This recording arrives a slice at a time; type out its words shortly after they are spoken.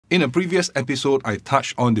In a previous episode, I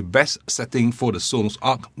touched on the best setting for the Sonos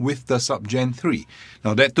Arc with the Sub Gen 3.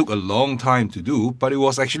 Now that took a long time to do, but it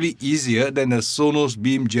was actually easier than the Sonos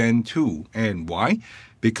Beam Gen 2. And why?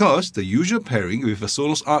 Because the usual pairing with a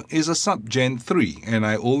Sonos Arc is a Sub Gen 3, and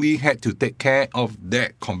I only had to take care of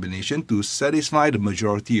that combination to satisfy the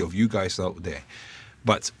majority of you guys out there.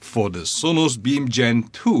 But for the Sonos Beam Gen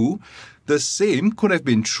 2, the same could have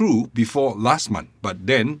been true before last month, but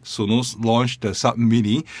then Sonos launched the Sub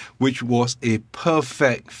Mini, which was a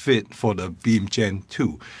perfect fit for the Beam Gen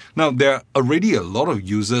 2. Now, there are already a lot of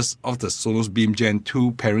users of the Sonos Beam Gen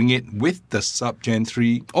 2 pairing it with the Sub Gen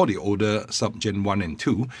 3 or the older Sub Gen 1 and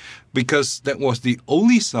 2, because that was the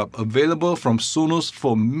only sub available from Sonos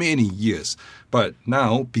for many years. But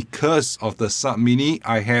now, because of the Sub Mini,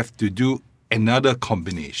 I have to do another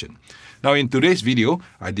combination. Now in today's video,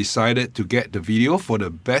 I decided to get the video for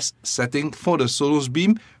the best setting for the Sonos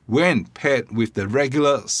Beam when paired with the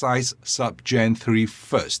regular size Sub Gen 3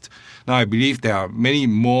 first. Now I believe there are many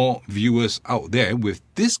more viewers out there with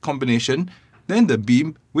this combination than the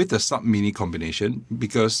Beam with the Sub Mini combination,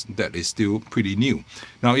 because that is still pretty new.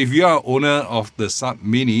 Now if you are owner of the Sub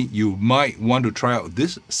Mini, you might want to try out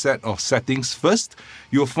this set of settings first.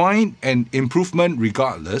 You'll find an improvement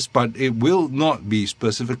regardless, but it will not be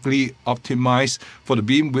specifically optimized for the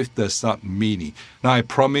Beam with the Sub Mini. Now I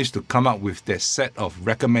promise to come up with that set of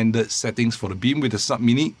recommended settings for the Beam with the Sub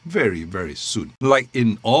Mini very soon. Like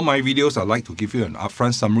in all my videos, I like to give you an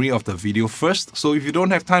upfront summary of the video first, so if you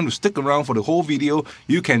don't have time to stick around for the whole video,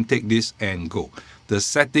 you can take this and go. The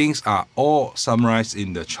settings are all summarized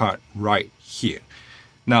in the chart right here.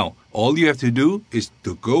 Now, all you have to do is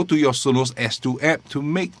to go to your Sonos S2 app to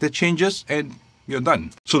make the changes and you're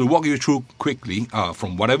done. So to walk you through quickly,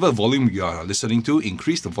 from whatever volume you are listening to,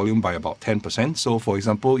 increase the volume by about 10%. So for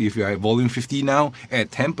example, if you're at volume 50 now,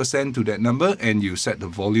 add 10% to that number and you set the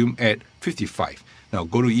volume at 55. Now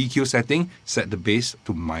go to EQ setting, set the bass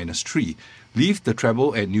to -3. Leave the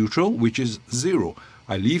treble at neutral, which is 0.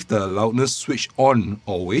 I leave the loudness switch on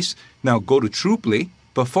always. Now go to True Play,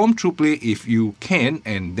 perform True Play if you can,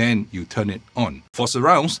 and then you turn it on. For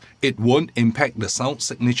surrounds, it won't impact the sound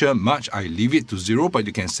signature much. I leave it to 0, but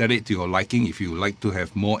you can set it to your liking if you like to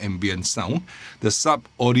have more ambient sound. The sub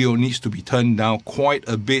audio needs to be turned down quite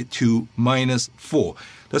a bit to -4.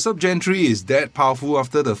 The Sub Gen 3 is that powerful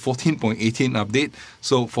after the 14.18 update,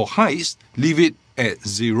 so for highs, leave it at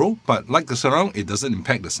 0, but like the surround, it doesn't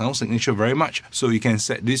impact the sound signature very much, so you can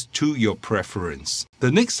set this to your preference.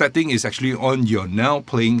 The next setting is actually on your now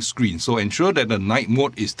playing screen, so ensure that the night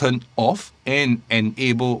mode is turned off and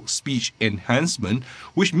enable speech enhancement,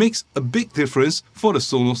 which makes a big difference for the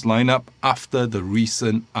Sonos lineup after the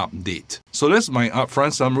recent update. So that's my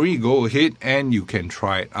upfront summary. Go ahead and you can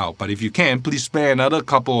try it out. But if you can, please spare another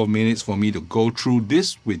couple of minutes for me to go through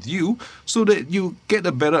this with you so that you get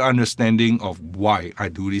a better understanding of why I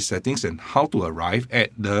do these settings and how to arrive at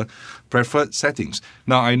the preferred settings.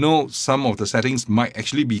 Now, I know some of the settings might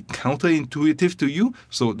actually be counterintuitive to you,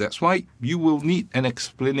 so that's why you will need an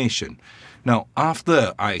explanation. Now,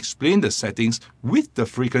 after I explain the settings with the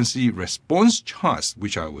frequency response charts,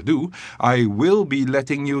 which I will do, I will be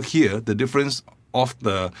letting you hear the difference of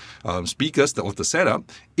the speakers of the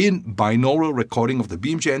setup in binaural recording of the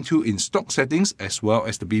Beam Gen 2 in stock settings, as well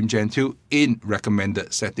as the Beam Gen 2 in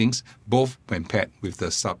recommended settings, both when paired with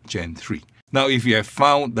the Sub Gen 3. Now, if you have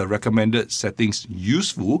found the recommended settings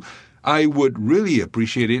useful, I would really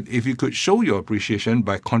appreciate it if you could show your appreciation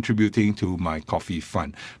by contributing to my coffee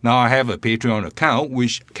fund. Now, I have a Patreon account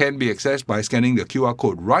which can be accessed by scanning the QR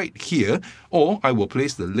code right here, or I will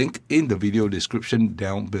place the link in the video description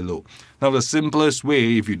down below. Now, the simplest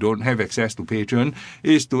way, if you don't have access to Patreon,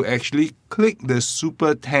 is to actually click the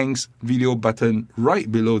Super Thanks video button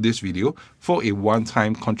right below this video for a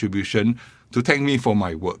one-time contribution to thank me for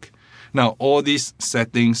my work. Now, all these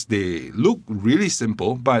settings, they look really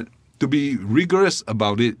simple, but to be rigorous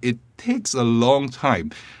about it, it takes a long time.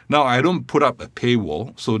 Now, I don't put up a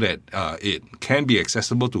paywall so that it can be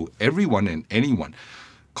accessible to everyone and anyone.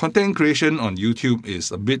 Content creation on YouTube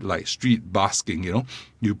is a bit like street basking, you know.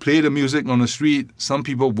 You play the music on the street, some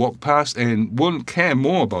people walk past and won't care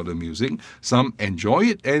more about the music. Some enjoy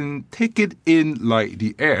it and take it in like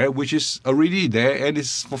the air, which is already there and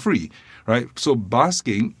is for free, right? So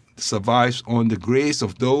basking survives on the grace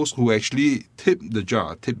of those who actually tip the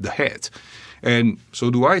jar, tip the hat. And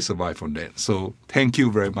so do I survive on that. So thank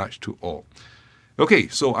you very much to all. Okay,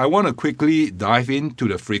 so I want to quickly dive into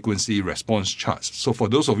the frequency response charts. So for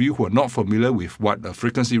those of you who are not familiar with what a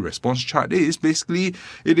frequency response chart is, basically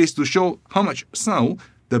it is to show how much sound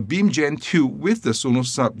the Beam Gen 2 with the Sonos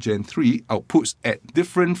Sub Gen 3 outputs at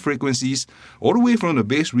different frequencies, all the way from the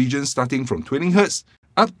bass region starting from 20 Hz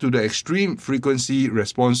up to the extreme frequency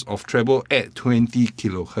response of treble at 20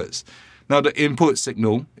 kHz. Now the input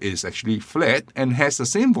signal is actually flat and has the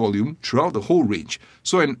same volume throughout the whole range.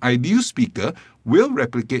 So an ideal speaker will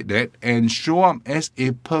replicate that and show up as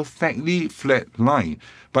a perfectly flat line.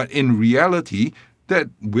 But in reality, that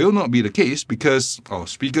will not be the case because of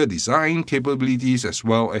speaker design capabilities as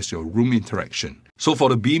well as your room interaction. So for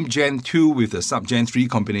the Beam Gen 2 with the Sub Gen 3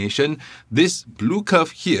 combination, this blue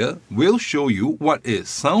curve here will show you what it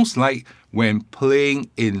sounds like when playing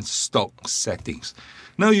in stock settings.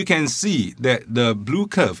 Now you can see that the blue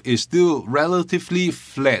curve is still relatively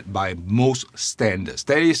flat by most standards.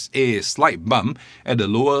 There is a slight bump at the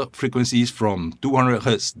lower frequencies from 200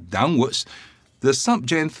 Hz downwards. The Sub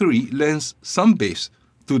Gen 3 lends some bass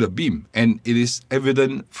to the Beam, and it is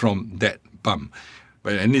evident from that bump.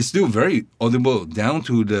 And it's still very audible down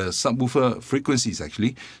to the subwoofer frequencies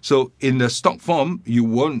actually. So in the stock form, you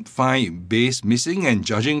won't find bass missing, and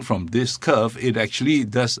judging from this curve, it actually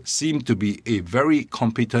does seem to be a very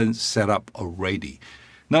competent setup already.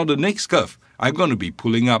 Now the next curve I'm going to be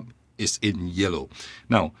pulling up is in yellow.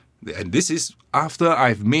 Now, and this is after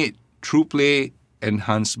I've made TruePlay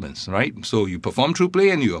enhancements, right? So you perform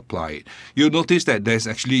TruePlay and you apply it. You'll notice that there's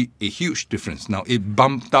actually a huge difference. Now it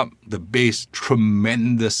bumped up the bass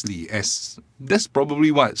tremendously, as that's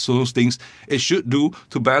probably what Sonos thinks it should do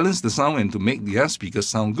to balance the sound and to make their speakers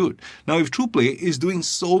sound good. Now if TruePlay is doing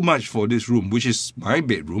so much for this room, which is my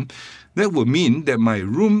bedroom, that would mean that my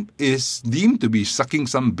room is deemed to be sucking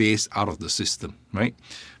some bass out of the system, right?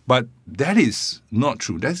 But that is not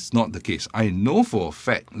true. That's not the case. I know for a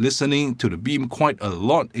fact, listening to the Beam quite a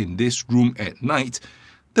lot in this room at night,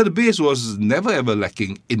 that the bass was never ever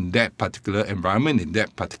lacking in that particular environment, in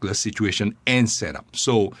that particular situation and setup.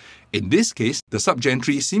 So in this case, the Sub Gen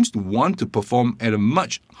 3 seems to want to perform at a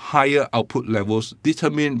much higher output levels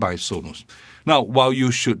determined by Sonos. Now, while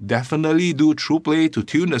you should definitely do TruePlay to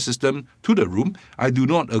tune the system to the room, I do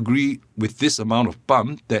not agree with this amount of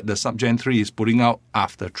bump that the Sub Gen 3 is putting out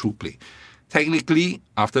after TruePlay. Technically,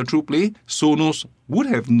 after TruePlay, Sonos would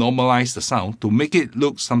have normalized the sound to make it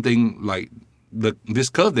look something like this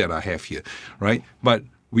curve that I have here, right? But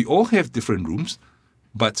we all have different rooms,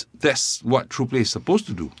 but that's what TruePlay is supposed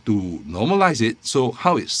to do, to normalize it so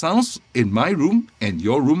how it sounds in my room and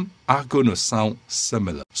your room are going to sound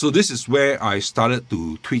similar. So this is where I started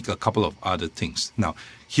to tweak a couple of other things. Now,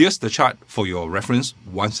 here's the chart for your reference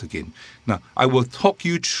once again. Now, I will talk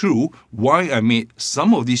you through why I made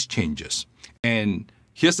some of these changes. And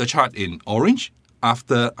here's the chart in orange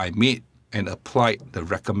after I made and applied the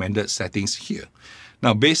recommended settings here.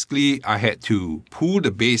 Now basically, I had to pull the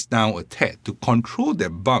bass down a tad to control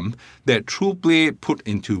that bump that TruePlay put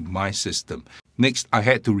into my system. Next, I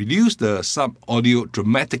had to reduce the sub audio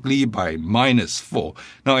dramatically by -4.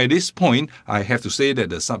 Now at this point, I have to say that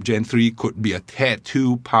the Sub Gen 3 could be a tad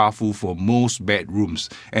too powerful for most bedrooms,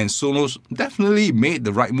 and Sonos definitely made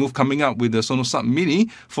the right move coming up with the Sonos Sub Mini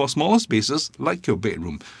for smaller spaces like your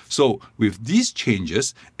bedroom. So with these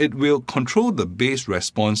changes, it will control the bass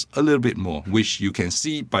response a little bit more, which you can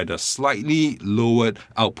see by the slightly lowered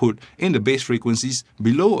output in the bass frequencies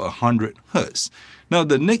below 100 Hz. Now,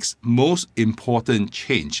 the next most important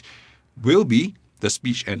change will be the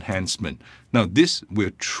speech enhancement. Now, this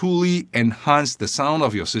will truly enhance the sound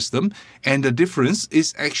of your system, and the difference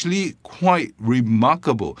is actually quite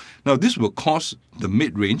remarkable. Now, this will cause the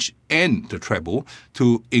mid-range and the treble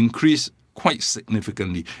to increase quite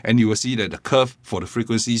significantly, and you will see that the curve for the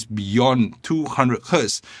frequencies beyond 200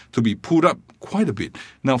 Hz to be pulled up quite a bit.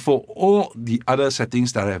 Now, for all the other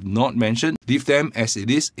settings that I have not mentioned, leave them as it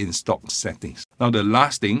is in stock settings. Now, the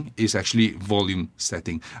last thing is actually volume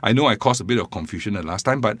setting. I know I caused a bit of confusion the last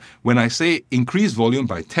time, but when I say increase volume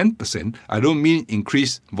by 10%, I don't mean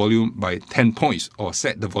increase volume by 10 points or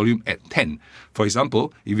set the volume at 10. For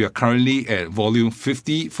example, if you are currently at volume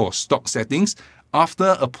 50 for stock settings,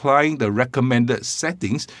 after applying the recommended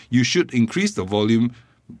settings, you should increase the volume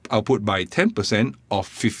output by 10% of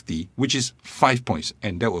 50, which is 5 points,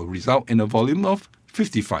 and that will result in a volume of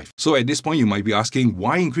 55. So at this point, you might be asking,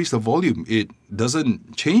 why increase the volume? It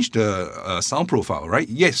doesn't change the sound profile, right?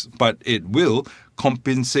 Yes, but it will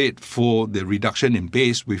compensate for the reduction in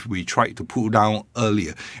bass which we tried to pull down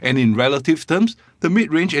earlier. And in relative terms, the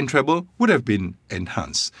mid-range and treble would have been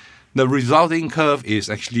enhanced. The resulting curve is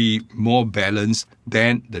actually more balanced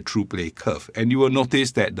than the TruePlay curve, and you will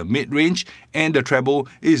notice that the mid-range and the treble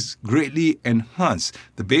is greatly enhanced.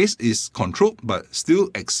 The bass is controlled but still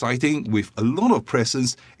exciting with a lot of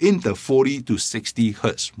presence in the 40 to 60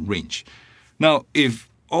 Hz range. Now, if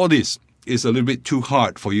all this is a little bit too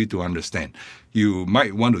hard for you to understand, you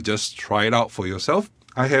might want to just try it out for yourself.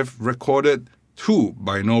 I have recorded 2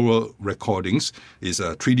 binaural recordings, is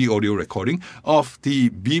a 3D audio recording of the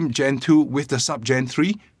Beam Gen 2 with the Sub Gen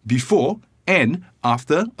 3 before and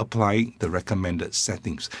after applying the recommended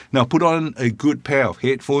settings. Now put on a good pair of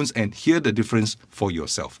headphones and hear the difference for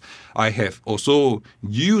yourself. I have also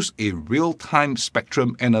used a real-time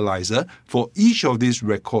spectrum analyzer for each of these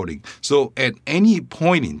recordings. So at any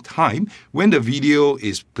point in time, when the video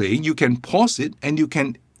is playing, you can pause it and you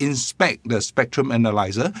can inspect the spectrum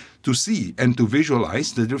analyzer to see and to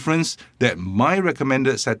visualize the difference that my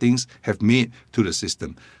recommended settings have made to the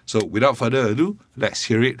system. So without further ado, let's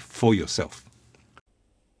hear it for yourself.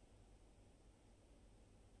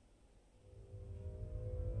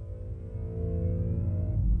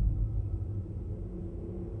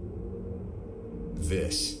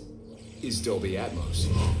 This is Dolby Atmos,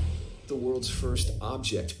 the world's first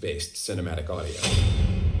object-based cinematic audio.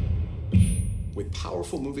 With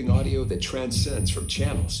powerful moving audio that transcends from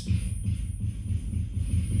channels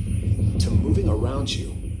to moving around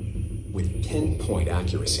you with pinpoint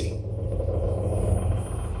accuracy.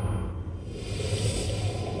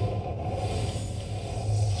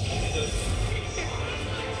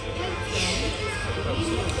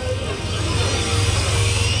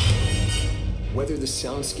 Whether the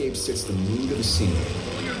soundscape sits the mood of the scene.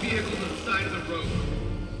 Pull your vehicle to the side of the road.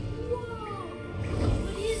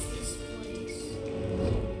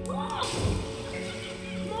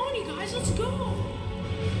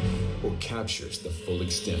 Or captures the full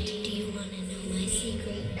extent. Do you want to know my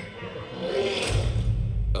secret?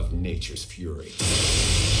 Of nature's fury.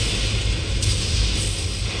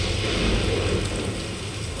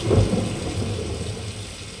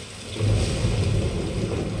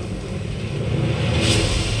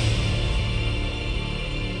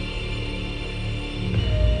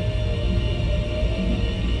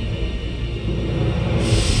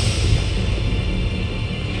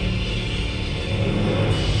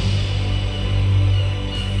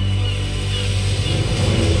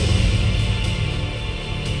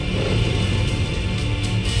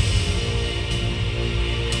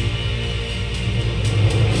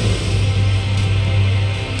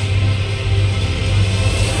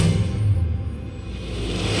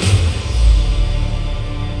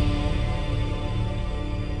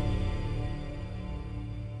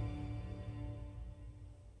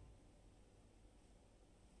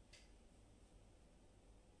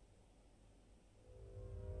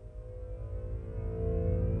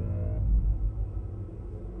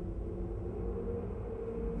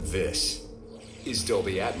 This is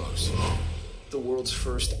Dolby Atmos, the world's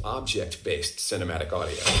first object-based cinematic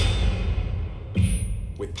audio.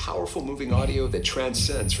 With powerful moving audio that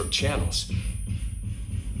transcends from channels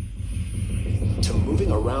to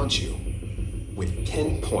moving around you with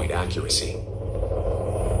pinpoint accuracy.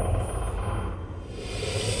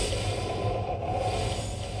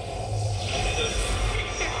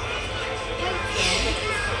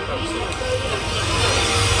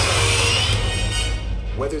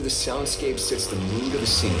 Whether the soundscape sits the mood of the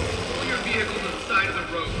scene. Pull your vehicle to the side of the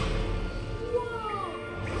road. Whoa!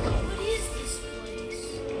 What is this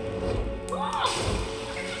place? Whoa!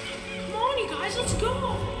 Come on, you guys, let's go!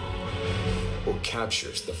 Or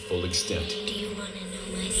captures the full extent. Do you want to know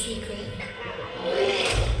my secret?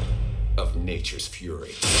 Of nature's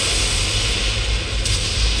fury.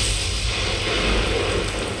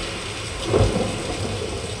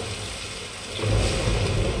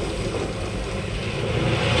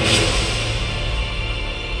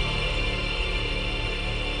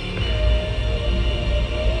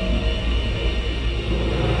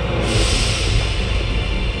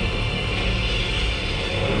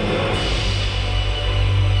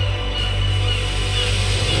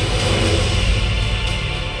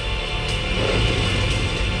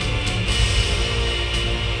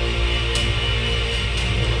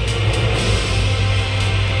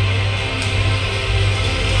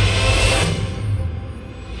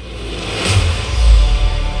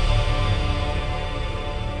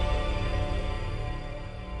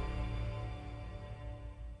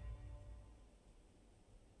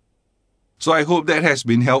 So I hope that has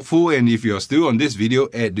been helpful, and if you're still on this video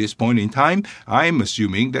at this point in time, I'm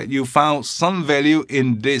assuming that you found some value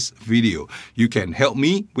in this video. You can help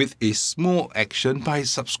me with a small action by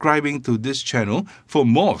subscribing to this channel for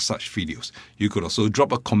more such videos. You could also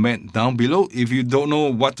drop a comment down below. If you don't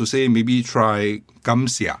know what to say, maybe try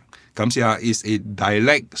Kamsia. Kamsia is a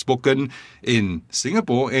dialect spoken in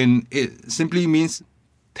Singapore, and it simply means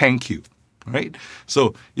thank you. Right?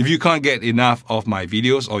 So if you can't get enough of my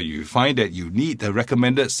videos, or you find that you need the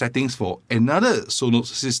recommended settings for another Sonos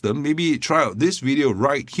system, maybe try out this video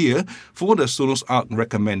right here for the Sonos Arc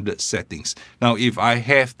recommended settings. Now, if I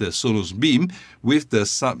have the Sonos Beam with the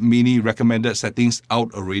Sub Mini recommended settings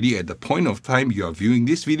out already at the point of time you are viewing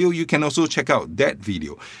this video, you can also check out that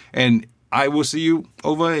video. And I will see you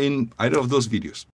over in either of those videos.